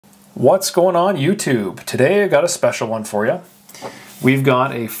What's going on YouTube? Today I got a special one for you. We've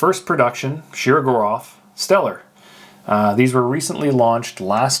got a first production Shirogorov Stellar. These were recently launched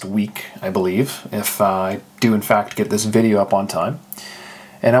last week, I believe, if I do in fact get this video up on time.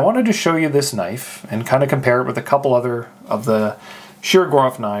 And I wanted to show you this knife and kind of compare it with a couple other of the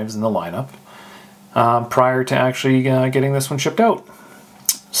Shirogorov knives in the lineup prior to actually getting this one shipped out.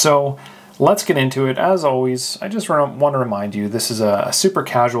 So let's get into it. As always, I just want to remind you this is a super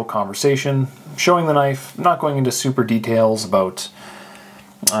casual conversation, showing the knife, not going into super details about,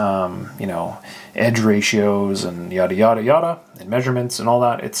 you know, edge ratios and yada yada yada, and measurements and all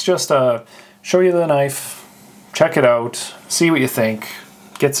that. It's just show you the knife, check it out, see what you think,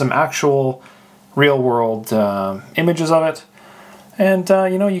 get some actual real world images of it, and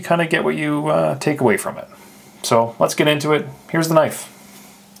you know, you kind of get what you take away from it. So let's get into it. Here's the knife.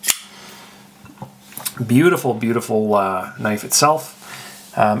 Beautiful, beautiful knife itself.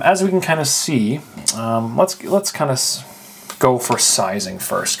 As we can kind of see, let's kind of go for sizing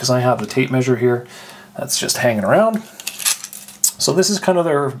first, because I have the tape measure here that's just hanging around. So this is kind of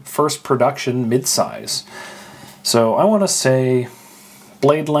their first production mid-size. So I want to say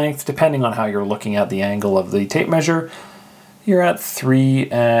blade length, depending on how you're looking at the angle of the tape measure, you're at 3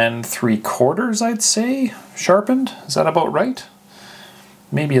 3/4, I'd say, sharpened. Is that about right?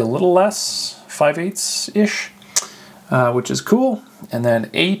 Maybe a little less. 5/8-ish, which is cool, and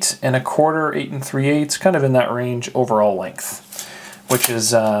then 8 1/4, 8 3/8, kind of in that range overall length, which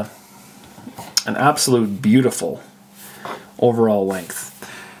is an absolute beautiful overall length.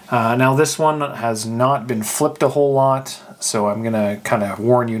 Now this one has not been flipped a whole lot, so I'm gonna kind of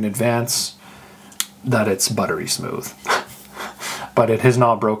warn you in advance that it's buttery smooth, but it has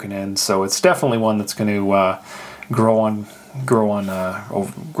not broken in, so it's definitely one that's going to grow on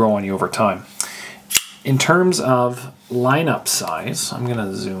you over time. In terms of lineup size, I'm going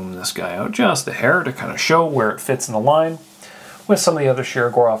to zoom this guy out just a hair to kind of show where it fits in the line with some of the other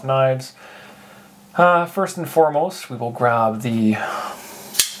Shirogorov knives. First and foremost, we will grab the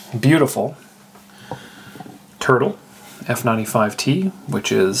beautiful Turtle F95T,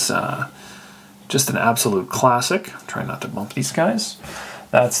 which is just an absolute classic. Try not to bump these guys.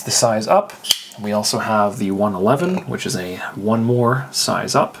 That's the size up. We also have the 111, which is a one more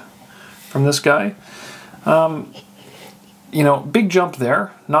size up from this guy. You know, big jump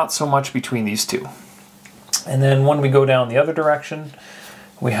there, not so much between these two. And then when we go down the other direction,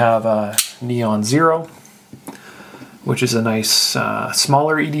 we have a Neon Zero, which is a nice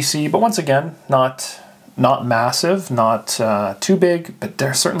smaller EDC, but once again, not massive, not too big, but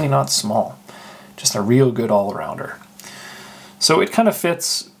they're certainly not small. Just a real good all-arounder. So it kind of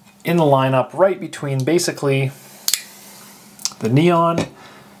fits in the lineup right between basically the Neon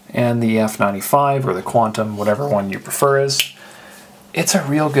and the F95 or the Quantum, whatever one you prefer is. It's a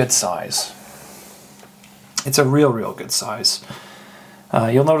real good size. It's a real good size.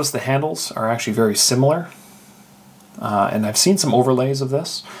 You'll notice the handles are actually very similar, and I've seen some overlays of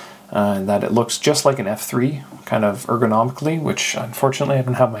this, and that it looks just like an F3 kind of ergonomically, which unfortunately I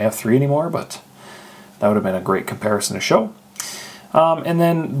don't have my F3 anymore, but that would have been a great comparison to show. And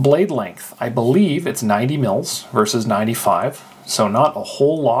then blade length, I believe it's 90 mils versus 95, so not a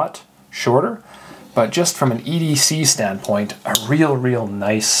whole lot shorter, but just from an EDC standpoint, a real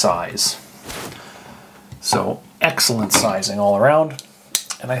nice size. So excellent sizing all around,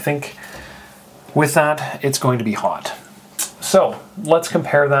 and I think with that, it's going to be hot. So let's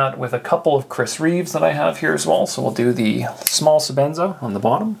compare that with a couple of Chris Reeves that I have here as well. So we'll do the small Sebenza on the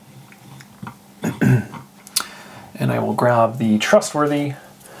bottom. And I will grab the trustworthy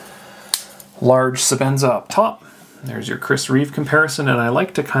large Sebenza up top. There's your Chris Reeve comparison, and I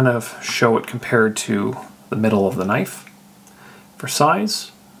like to kind of show it compared to the middle of the knife for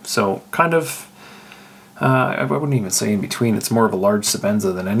size. So kind of, I wouldn't even say in between, it's more of a large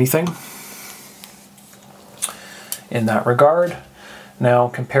Sebenza than anything in that regard. Now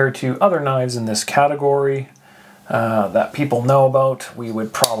compared to other knives in this category that people know about, we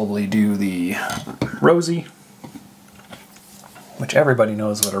would probably do the Rosie, which everybody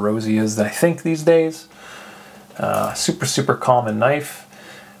knows what a Rosie is, I think, these days. Super common knife.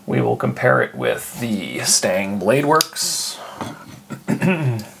 We will compare it with the Stang Blade Works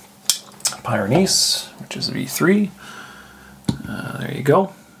Pyrenees, which is a V3. There you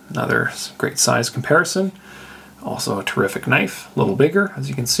go. Another great size comparison. Also a terrific knife, a little bigger, as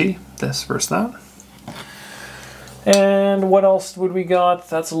you can see, this versus that. And what else would we got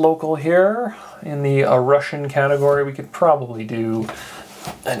that's local here? In the Russian category, we could probably do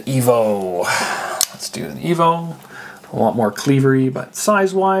an Evo. Let's do an Evo. A lot more cleavery, but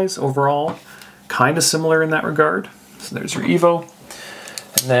size-wise, overall, kind of similar in that regard. So there's your Evo.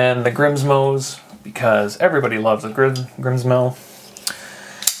 And then the Grimsmos, because everybody loves a Grimsmo.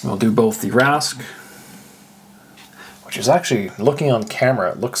 We'll do both the Rask, which is actually, looking on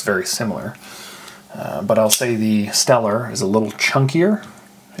camera, it looks very similar. But I'll say the Stellar is a little chunkier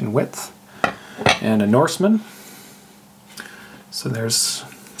in width. And a Norseman. So there's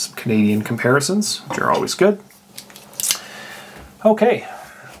some Canadian comparisons, which are always good. Okay,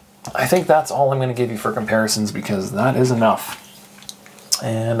 I think that's all I'm going to give you for comparisons because that is enough.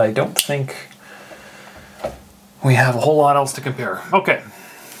 And I don't think we have a whole lot else to compare. Okay,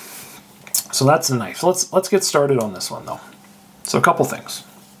 so that's the knife. So let's get started on this one though. So a couple things.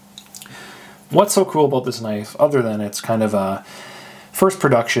 What's so cool about this knife, other than it's kind of a first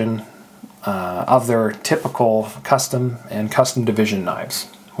production of their typical custom and custom division knives?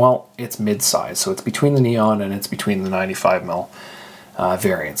 Well, it's mid-size, so it's between the Neon and it's between the 95mm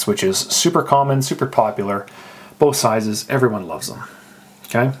variants, which is super common, super popular, both sizes, everyone loves them.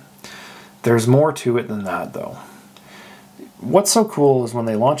 Okay? There's more to it than that though. What's so cool is when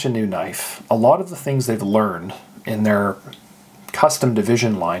they launch a new knife, a lot of the things they've learned in their custom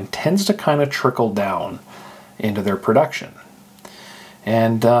division line tends to kind of trickle down into their production.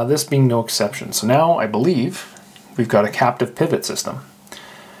 And this being no exception. So now I believe we've got a captive pivot system,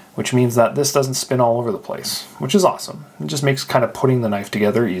 which means that this doesn't spin all over the place, which is awesome. It just makes kind of putting the knife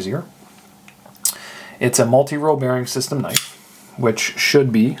together easier. It's a multi-row bearing system knife, which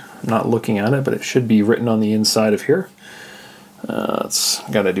should be, I'm not looking at it, but it should be written on the inside of here.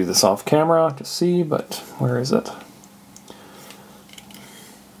 Got to do this off camera to see, but where is it?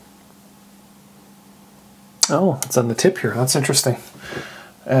 Oh, it's on the tip here. That's interesting.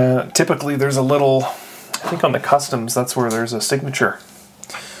 Typically there's a little, I think on the customs, that's where there's a signature.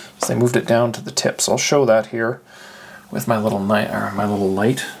 So they moved it down to the tip. So I'll show that here with my little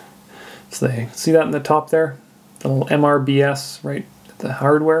light. So they see that in the top there? The little MRBS right at the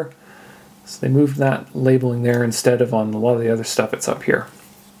hardware. So they moved that labeling there instead of on a lot of the other stuff. It's up here.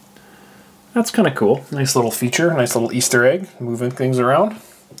 That's kind of cool. Nice little feature, nice little Easter egg, moving things around.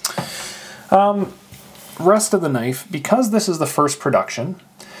 Rest of the knife, because this is the first production,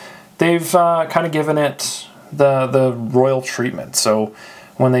 they've kind of given it the royal treatment. So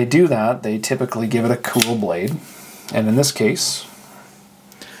when they do that, they typically give it a cool blade. And in this case,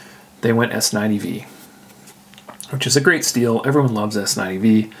 they went S90V, which is a great steel. Everyone loves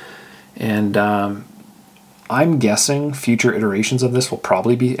S90V. And I'm guessing future iterations of this will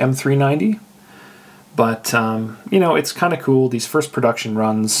probably be M390. But, you know, it's kind of cool. These first production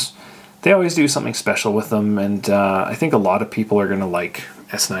runs, they always do something special with them. And I think a lot of people are going to like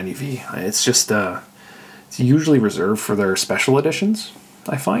S90V. It's just, it's usually reserved for their special editions,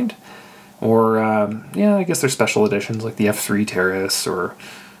 I find. Or, yeah, I guess they're special editions like the F3 Terrace or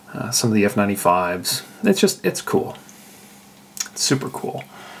some of the F95s. It's cool. It's super cool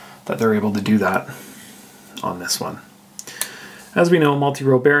that they're able to do that on this one. As we know,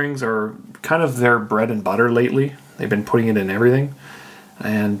 multi-row bearings are kind of their bread and butter lately. They've been putting it in everything.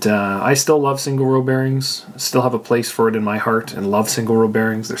 And I still love single row bearings. Still have a place for it in my heart and love single row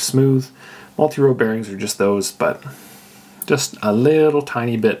bearings. They're smooth. Multi-row bearings are just those, but just a little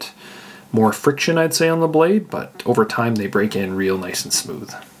tiny bit more friction, I'd say, on the blade, but over time they break in real nice and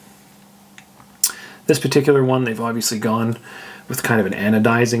smooth. This particular one, they've obviously gone with kind of an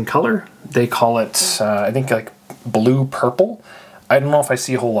anodizing color. They call it, I think, like blue-purple. I don't know if I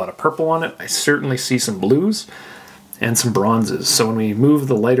see a whole lot of purple on it. I certainly see some blues and some bronzes. So when we move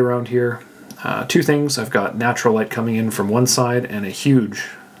the light around here, two things. I've got natural light coming in from one side and a huge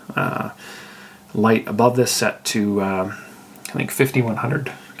light above this set to, I think,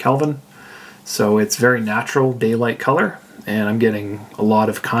 5100 Kelvin. So it's very natural daylight color, and I'm getting a lot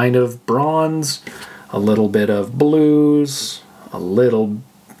of kind of bronze, a little bit of blues, a little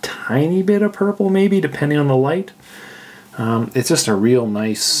tiny bit of purple maybe, depending on the light. It's just a real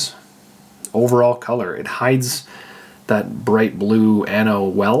nice overall color. It hides that bright blue ano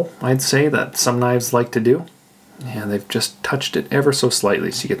well, I'd say, that some knives like to do. And they've just touched it ever so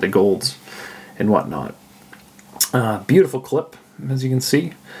slightly so you get the golds and whatnot. Beautiful clip, as you can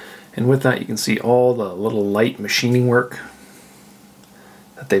see. And with that, you can see all the little light machining work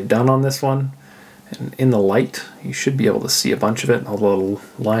that they've done on this one. And in the light, you should be able to see a bunch of it, all the little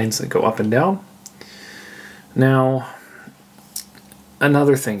lines that go up and down. Now,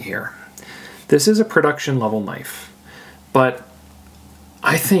 another thing here. This is a production level knife, but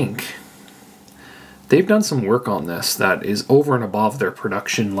I think they've done some work on this that is over and above their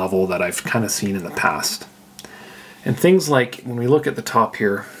production level that I've kind of seen in the past. And things like, when we look at the top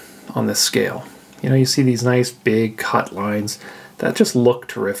here on this scale, you know, you see these nice big cut lines that just look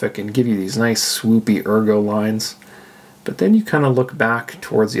terrific and give you these nice swoopy ergo lines. But then you kind of look back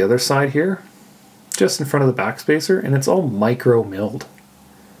towards the other side here, just in front of the backspacer, and it's all micro milled.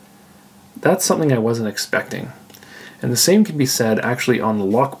 That's something I wasn't expecting. And the same can be said actually on the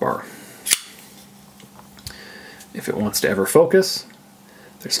lock bar. If it wants to ever focus,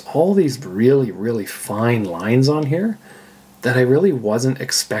 there's all these really, really fine lines on here that I really wasn't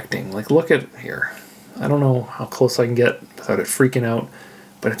expecting. Like, look at here. I don't know how close I can get without it freaking out,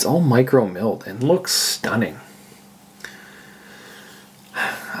 but it's all micro milled and looks stunning.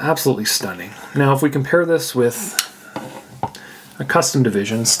 Absolutely stunning. Now, if we compare this with a custom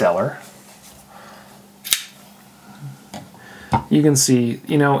division, Stellar, you can see,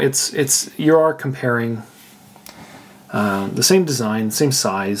 you know, you are comparing the same design, same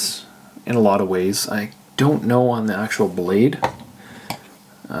size in a lot of ways. I don't know on the actual blade.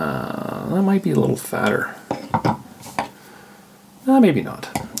 That might be a little fatter. Maybe not.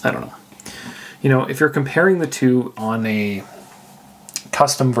 I don't know. You know, if you're comparing the two on a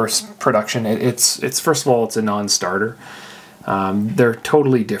custom versus production, it's first of all, it's a non-starter. They're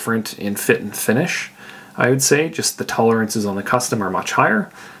totally different in fit and finish, I would say. Just the tolerances on the custom are much higher.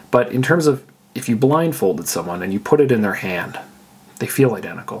 But in terms of if you blindfolded someone and you put it in their hand, they feel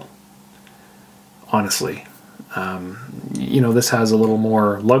identical. Honestly. You know, this has a little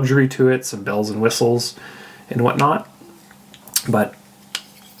more luxury to it, some bells and whistles and whatnot. But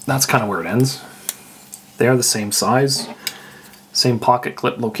that's kind of where it ends. They are the same size, same pocket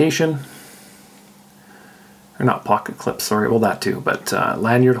clip location. Or not pocket clip, sorry, well that too, but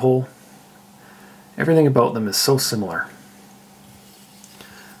lanyard hole. Everything about them is so similar.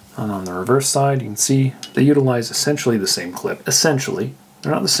 And on the reverse side, you can see they utilize essentially the same clip. Essentially.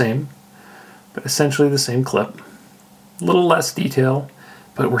 They're not the same, but essentially the same clip. A little less detail,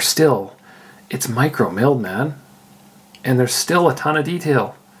 but we're still, it's micro milled, man. And there's still a ton of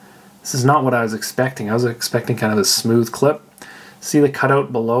detail. This is not what I was expecting. I was expecting kind of a smooth clip. See the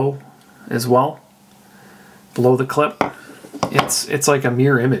cutout below as well? Below the clip? It's like a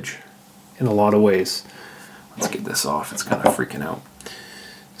mirror image in a lot of ways. Let's get this off. It's kind of freaking out.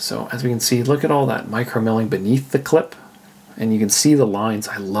 So as we can see, look at all that micro milling beneath the clip. And you can see the lines.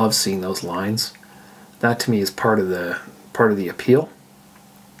 I love seeing those lines. That to me is part of the appeal.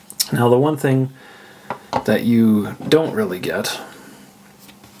 Now the one thing that you don't really get,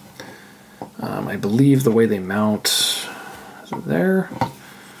 I believe the way they mount there,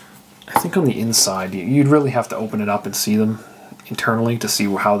 I think on the inside you'd really have to open it up and see them internally to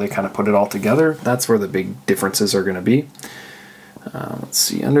see how they kind of put it all together. That's where the big differences are going to be. Let's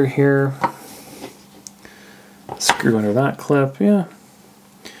see under here, screw under that clip, yeah.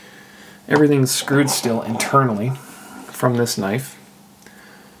 Everything's screwed still internally from this knife.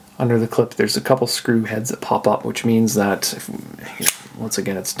 Under the clip there's a couple screw heads that pop up, which means that, once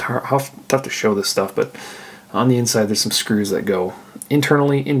again, it's tough to show this stuff, but on the inside there's some screws that go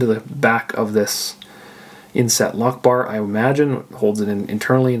internally into the back of this inset lock bar. I imagine holds it in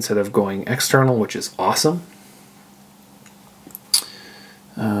internally instead of going external, which is awesome.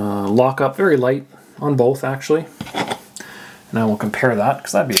 Lock up very light on both actually, and I will compare that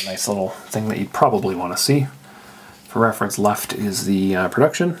because that'd be a nice little thing that you'd probably want to see. For reference, left is the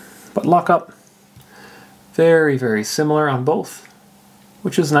production, but lock up very, very similar on both,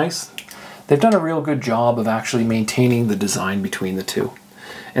 which is nice. They've done a real good job of actually maintaining the design between the two.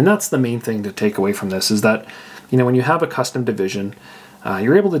 And that's the main thing to take away from this, is that, you know, when you have a custom division,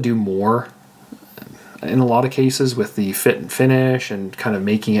 you're able to do more in a lot of cases with the fit and finish and kind of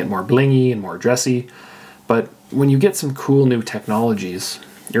making it more blingy and more dressy. But when you get some cool new technologies,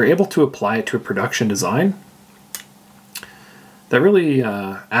 you're able to apply it to a production design that really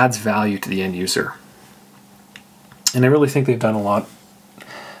adds value to the end user. And I really think they've done a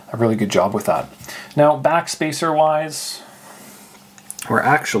really good job with that. Now, backspacer wise, we're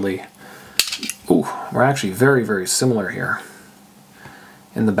actually very, very similar here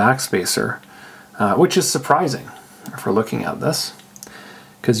in the backspacer, which is surprising if we're looking at this,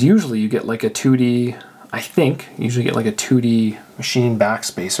 because usually you get like a 2D, I think, usually get like a 2D machine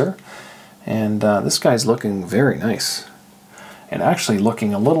backspacer, and this guy's looking very nice, and actually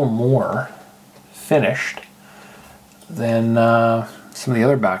looking a little more finished than some of the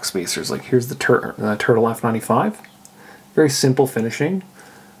other backspacers. Like here's the Turtle F95, very simple finishing,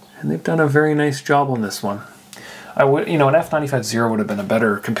 and they've done a very nice job on this one. I would, you know, an F95-0 would have been a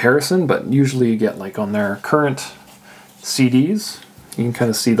better comparison, but usually you get like on their current CDs, you can kind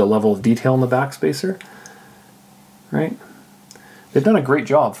of see the level of detail in the backspacer, right? They've done a great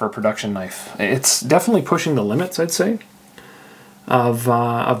job for a production knife. It's definitely pushing the limits, I'd say, of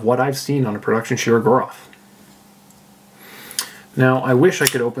what I've seen on a production Shirogorov. Now, I wish I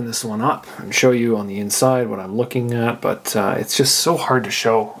could open this one up and show you on the inside what I'm looking at, but it's just so hard to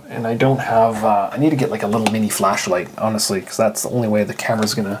show, and I don't have, I need to get like a little mini flashlight, honestly, because that's the only way the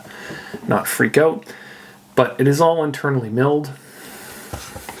camera's gonna not freak out. But it is all internally milled.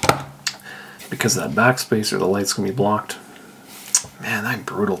 Because of that backspacer, the light's gonna be blocked. Man, I'm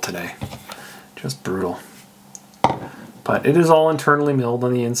brutal today. Just brutal. But it is all internally milled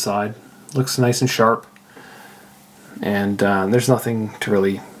on the inside. Looks nice and sharp. And there's nothing to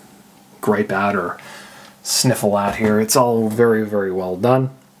really gripe at or sniffle at here. It's all very, very well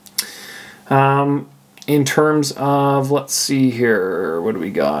done. In terms of, let's see here, what do we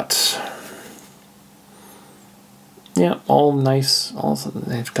got? Yeah, all nice.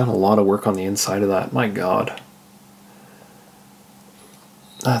 They've done a lot of work on the inside of that. My God.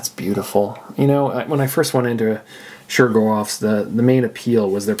 That's beautiful. You know, when I first went into Shirogorov's, the main appeal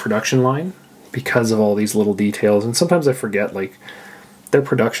was their production line because of all these little details. And sometimes I forget, like, their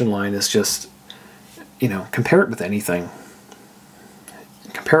production line is just, you know, compare it with anything.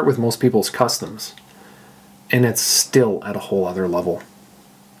 Compare it with most people's customs. And it's still at a whole other level.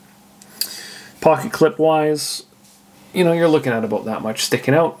 Pocket clip wise, you know, you're looking at about that much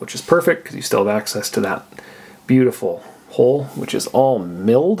sticking out, which is perfect because you still have access to that beautiful hole, which is all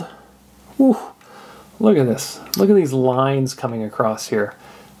milled. Whew. Look at this. Look at these lines coming across here.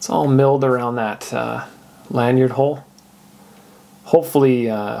 It's all milled around that lanyard hole. Hopefully,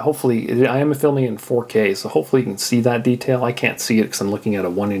 I am filming in 4K, so hopefully you can see that detail. I can't see it because I'm looking at a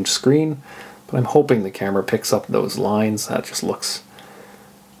 1-inch screen, but I'm hoping the camera picks up those lines. That just looks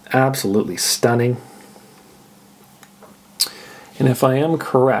absolutely stunning. And if I am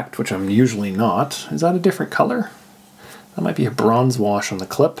correct, which I'm usually not, is that a different color? That might be a bronze wash on the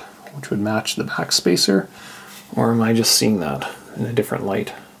clip, which would match the back spacer. Or am I just seeing that in a different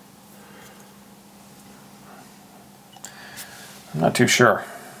light? I'm not too sure.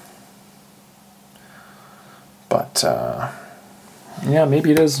 But, yeah,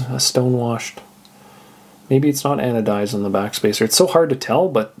 maybe it is a stone washed. Maybe it's not anodized on the back spacer. It's so hard to tell,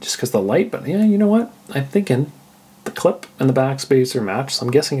 but just because the light, but yeah, you know what? I'm thinking the clip and the back spacer match, so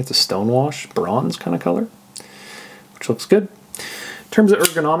I'm guessing it's a stone wash, bronze kind of color, which looks good. In terms of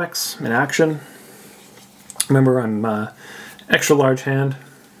ergonomics and action, remember I'm extra large hand,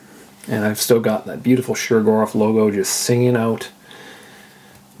 and I've still got that beautiful Shirogorov logo just singing out.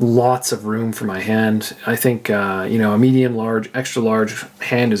 Lots of room for my hand. I think, you know, a medium, large, extra large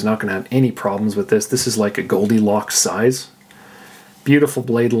hand is not going to have any problems with this. This is like a Goldilocks size. Beautiful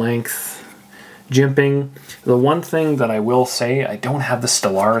blade length, jimping. The one thing that I will say, I don't have the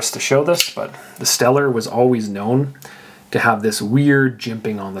Stellaris to show this, but the Stellar was always known to have this weird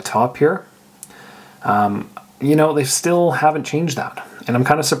jimping on the top here. You know, they still haven't changed that, and I'm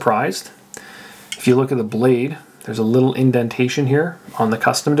kind of surprised. If you look at the blade, there's a little indentation here on the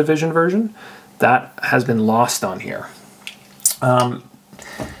custom division version that has been lost on here. And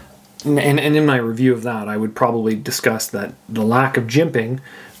in my review of that, I would probably discuss that the lack of jimping,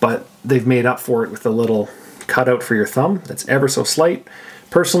 but they've made up for it with a little cutout for your thumb that's ever so slight.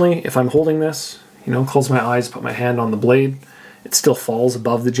 Personally, if I'm holding this, you know, close my eyes, put my hand on the blade, it still falls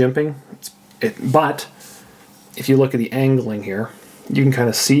above the jimping. But if you look at the angling here, you can kind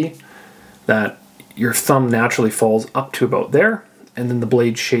of see that your thumb naturally falls up to about there, and then the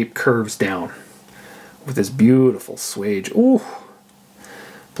blade shape curves down with this beautiful swage. Ooh,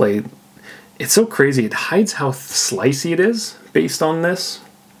 blade. It's so crazy. It hides how slicey it is based on this.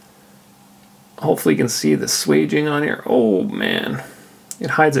 Hopefully you can see the swaging on here. Oh man,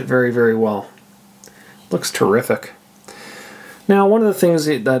 it hides it very, very well. Looks terrific. Now, one of the things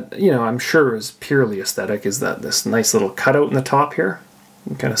that, you know, I'm sure is purely aesthetic is that this nice little cutout in the top here.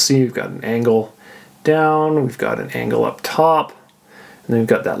 You can kind of see we've got an angle down, we've got an angle up top, and then we've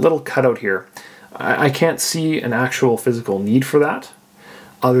got that little cutout here. I can't see an actual physical need for that,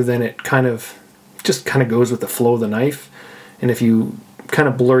 other than it just kind of goes with the flow of the knife. And if you kind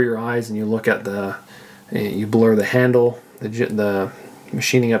of blur your eyes and you look at you blur the handle, the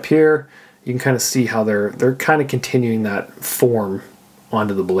machining up here, you can kind of see how they're kind of continuing that form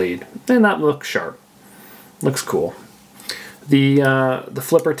onto the blade, and that looks sharp, looks cool. The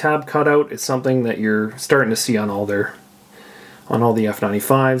flipper tab cutout is something that you're starting to see on all the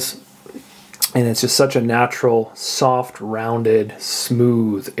F95s, and it's just such a natural, soft, rounded,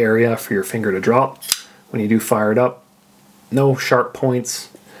 smooth area for your finger to drop when you do fire it up. No sharp points,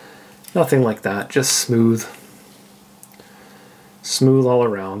 nothing like that, just smooth all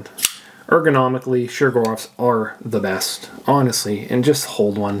around. Ergonomically, Shirogorovs are the best, honestly, and just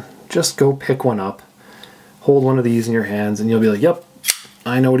hold one. Just go pick one up. Hold one of these in your hands and you'll be like, yep,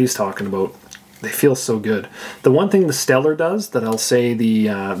 I know what he's talking about. They feel so good. The one thing the Stellar does that I'll say the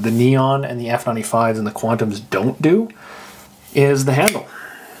Neon and the F95s and the Quantums don't do is the handle.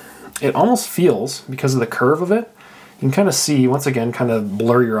 It almost feels, because of the curve of it, you can kind of see, once again, kind of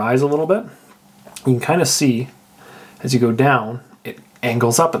blur your eyes a little bit. You can kind of see, as you go down, it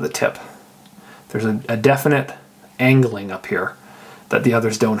angles up at the tip. There's a definite angling up here that the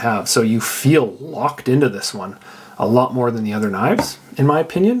others don't have. So you feel locked into this one a lot more than the other knives, in my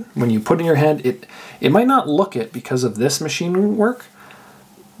opinion. When you put it in your hand, it might not look it because of this machine work,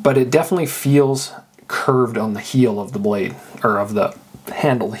 but it definitely feels curved on the heel of the blade, or of the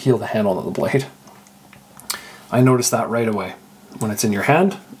handle, the heel of the handle of the blade. I noticed that right away. When it's in your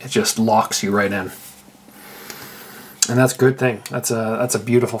hand, it just locks you right in. And that's a good thing. That's a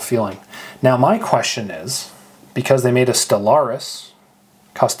beautiful feeling. Now my question is, because they made a Stellaris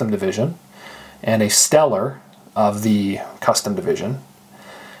custom division and a Stellar of the custom division,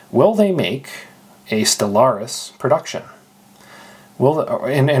 will they make a Stellaris production?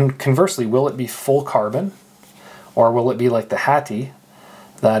 And conversely, will it be full carbon, or will it be like the Hattie,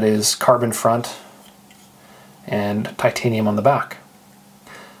 that is carbon front and titanium on the back?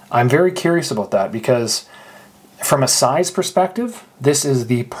 I'm very curious about that, because from a size perspective, this is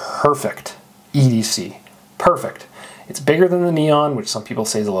the perfect EDC. Perfect. It's bigger than the Neon, which some people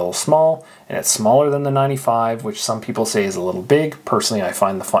say is a little small, and it's smaller than the 95, which some people say is a little big. Personally, I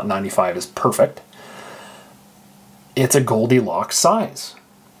find the 95 is perfect. It's a Goldilocks size.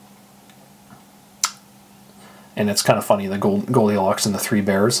 And it's kind of funny, the Goldilocks and the Three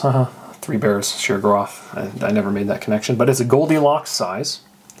Bears. Three Bears, Shirogorov. I never made that connection, but it's a Goldilocks size.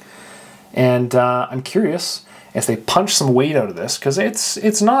 And I'm curious if they punch some weight out of this, because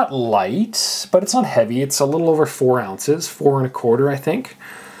it's not light, but it's not heavy. It's a little over 4 ounces, 4 1/4, I think,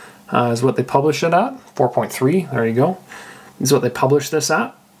 is what they publish it at. 4.3, there you go, is what they publish this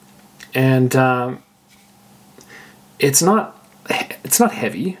at. And it's not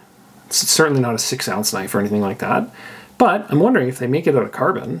heavy. It's certainly not a 6-ounce knife or anything like that. But I'm wondering if they make it out of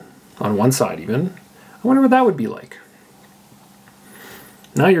carbon, on one side even, I wonder what that would be like.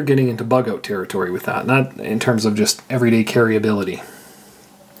 Now you're getting into bug out territory with that, not in terms of just everyday carryability.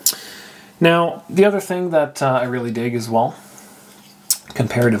 Now, the other thing that I really dig as well,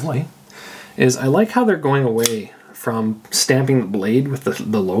 comparatively, is I like how they're going away from stamping the blade with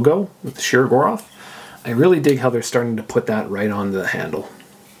the logo, with the Shirogorov. I really dig how they're starting to put that right on the handle.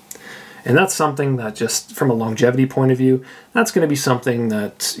 And that's something that, just from a longevity point of view, that's going to be something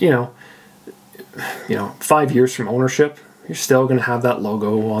that, you know, 5 years from ownership, you're still going to have that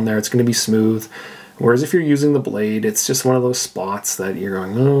logo on there. It's going to be smooth. Whereas if you're using the blade, it's just one of those spots that you're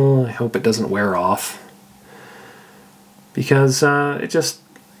going, oh, I hope it doesn't wear off. Because it just,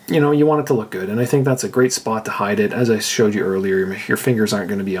 you know, you want it to look good. And I think that's a great spot to hide it. As I showed you earlier, your fingers aren't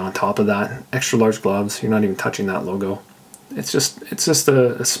going to be on top of that. Extra large gloves, you're not even touching that logo. It's just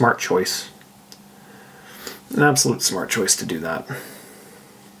a smart choice. An absolute smart choice to do that.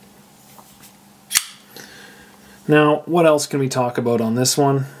 Now, what else can we talk about on this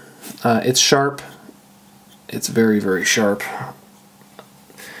one? It's sharp. It's very, very sharp.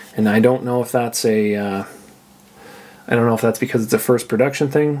 And I don't know if that's I don't know if that's because it's a first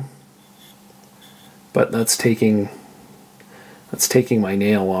production thing, but that's taking my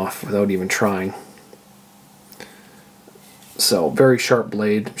nail off without even trying. So, very sharp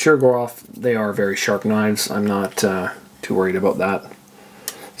blade. Shirogorov, they are very sharp knives. I'm not too worried about that.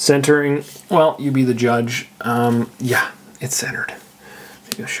 Centering, well, you be the judge. Yeah, it's centered.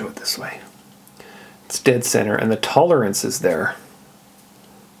 Maybe I'll show it this way. It's dead center, and the tolerance is there.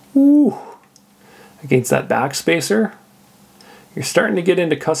 Ooh. Against that back spacer, you're starting to get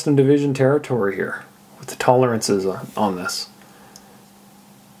into custom division territory here with the tolerances on this.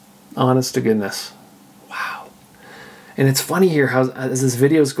 Honest to goodness. Wow. And it's funny here how, as this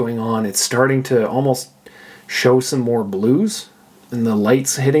video is going on, it's starting to almost show some more blues, and the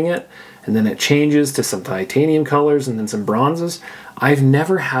light's hitting it, and then it changes to some titanium colors and then some bronzes. I've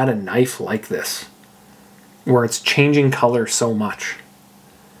never had a knife like this where it's changing color so much.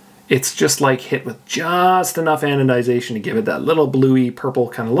 It's just like hit with just enough anodization to give it that little bluey purple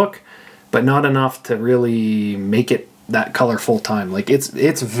kind of look, but not enough to really make it that color full time. Like it's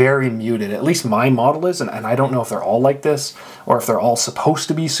very muted. At least my model is, and I don't know if they're all like this or if they're all supposed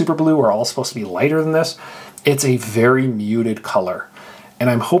to be super blue or all supposed to be lighter than this. It's a very muted color. And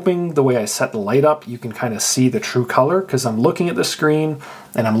I'm hoping the way I set the light up, you can kind of see the true color, because I'm looking at the screen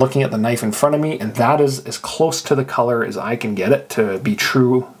and I'm looking at the knife in front of me, and that is as close to the color as I can get it to be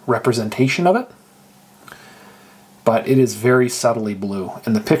true representation of it. But it is very subtly blue,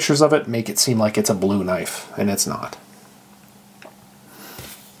 and the pictures of it make it seem like it's a blue knife, and it's not.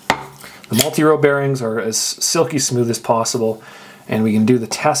 The multi-row bearings are as silky smooth as possible, and we can do the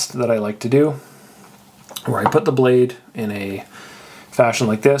test that I like to do, where I put the blade in a fashion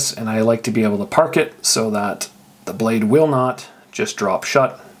like this, and I like to be able to park it so that the blade will not just drop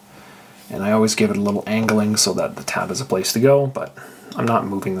shut. And I always give it a little angling so that the tab has a place to go, but I'm not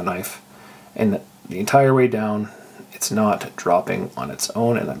moving the knife. And the entire way down, it's not dropping on its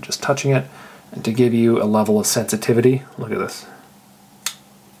own, and I'm just touching it. And to give you a level of sensitivity, look at this.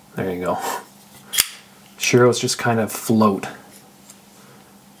 There you go. Shiros just kind of float.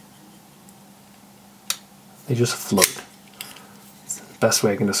 They just float. It's the best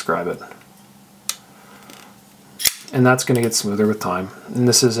way I can describe it. And that's going to get smoother with time. And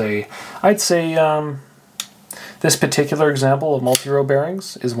this is I'd say this particular example of multi-row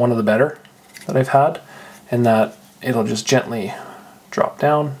bearings is one of the better that I've had, in that it'll just gently drop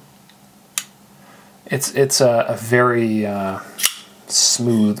down. It's a very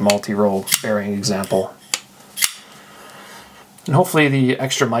smooth multi-row bearing example. And hopefully the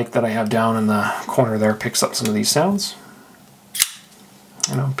extra mic that I have down in the corner there picks up some of these sounds.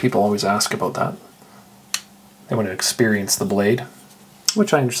 You know, people always ask about that. They want to experience the blade,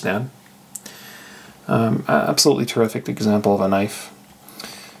 which I understand. Absolutely terrific example of a knife.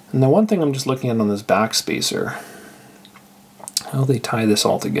 And the one thing I'm just looking at on this back spacer, how they tie this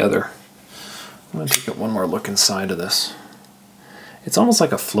all together. I'm going to take one more look inside of this. It's almost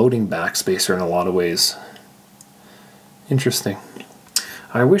like a floating back spacer in a lot of ways. Interesting.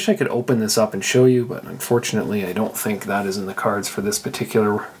 I wish I could open this up and show you, but unfortunately I don't think that is in the cards for this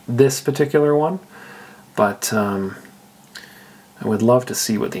particular one. But I would love to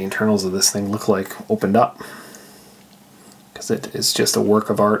see what the internals of this thing look like opened up, because it is just a work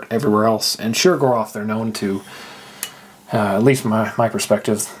of art everywhere else. And Shirogorov, they're known to, at least from my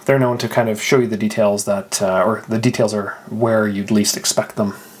perspective, they're known to kind of show you the details that, or the details are where you'd least expect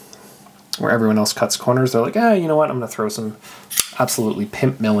them. Where everyone else cuts corners, they're like, you know what, I'm going to throw some absolutely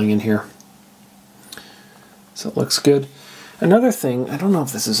pimp milling in here. So it looks good. Another thing, I don't know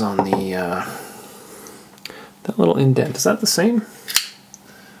if this is on the... that little indent, is that the same?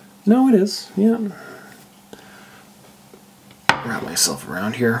 No, it is, yeah. Wrap myself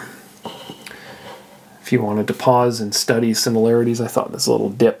around here. If you wanted to pause and study similarities, I thought this little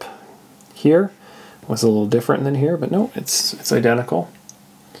dip here was a little different than here, but no, it's identical.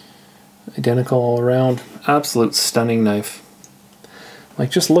 Identical all around. Absolute stunning knife.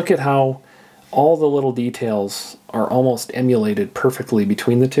 Like, just look at how all the little details are almost emulated perfectly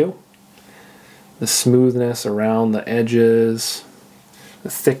between the two. The smoothness around the edges, the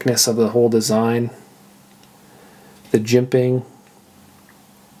thickness of the whole design, the jimping.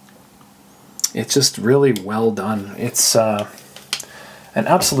 It's just really well done. It's an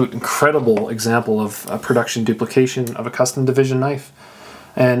absolute incredible example of a production duplication of a custom division knife.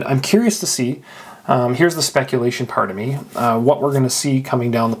 And I'm curious to see, here's the speculation part of me, what we're going to see coming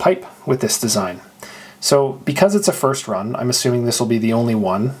down the pipe with this design. So because it's a first run, I'm assuming this will be the only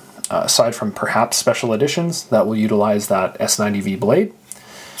one, aside from perhaps special editions, that will utilize that S90V blade,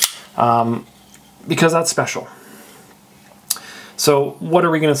 because that's special. So what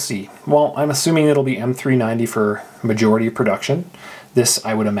are we going to see? Well, I'm assuming it'll be M390 for majority of production. This,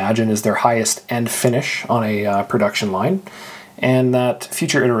 I would imagine, is their highest end finish on a production line, and that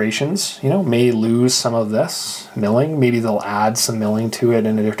future iterations, you know, may lose some of this milling. Maybe they'll add some milling to it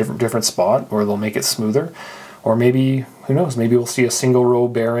in a different spot, or they'll make it smoother. Or maybe, who knows, maybe we'll see a single row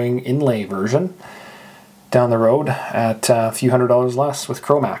bearing inlay version down the road at a few $100s less with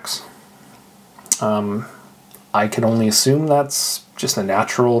Chromax. I can only assume that's just a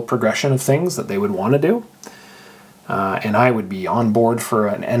natural progression of things that they would want to do. And I would be on board for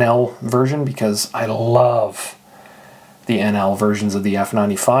an NL version, because I love the NL versions of the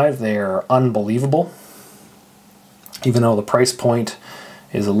F95. They are unbelievable. Even though the price point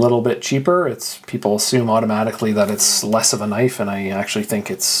is a little bit cheaper, people assume automatically that it's less of a knife, and I actually think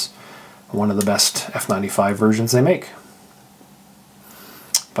it's one of the best F95 versions they make.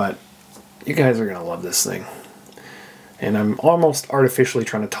 But you guys are going to love this thing. And I'm almost artificially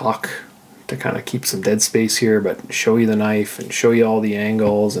trying to talk to kind of keep some dead space here, but show you the knife and show you all the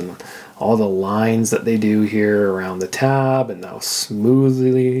angles and all the lines that they do here around the tab, and how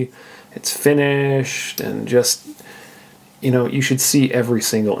smoothly it's finished, and just, you know, you should see every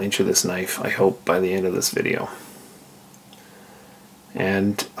single inch of this knife, I hope, by the end of this video.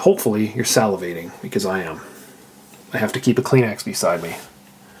 And hopefully you're salivating, because I am. I have to keep a Kleenex beside me,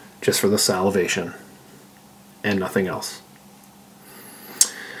 just for the salivation, and nothing else.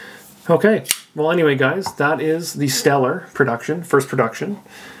 Okay, well anyway guys, that is the Stellar production, first production,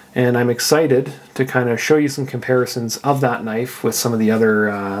 and I'm excited to kind of show you some comparisons of that knife with some of the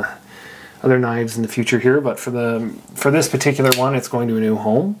other other knives in the future here, but for this particular one, it's going to a new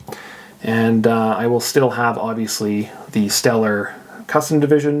home. And I will still have, obviously, the Stellar Custom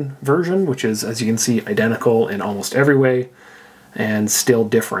Division version, which is, as you can see, identical in almost every way, and still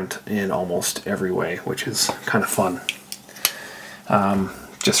different in almost every way, which is kind of fun,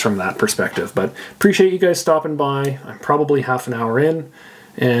 just from that perspective. But appreciate you guys stopping by. I'm probably half an hour in,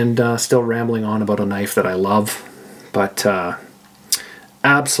 and still rambling on about a knife that I love, but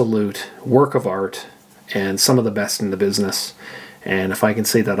absolute work of art, and some of the best in the business. And if I can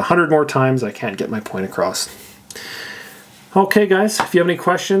say that 100 more times, I can't get my point across. Okay, guys, if you have any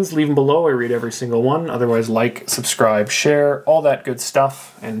questions, leave them below. I read every single one. Otherwise, like, subscribe, share, all that good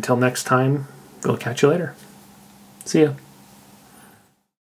stuff. And until next time, we'll catch you later. See ya.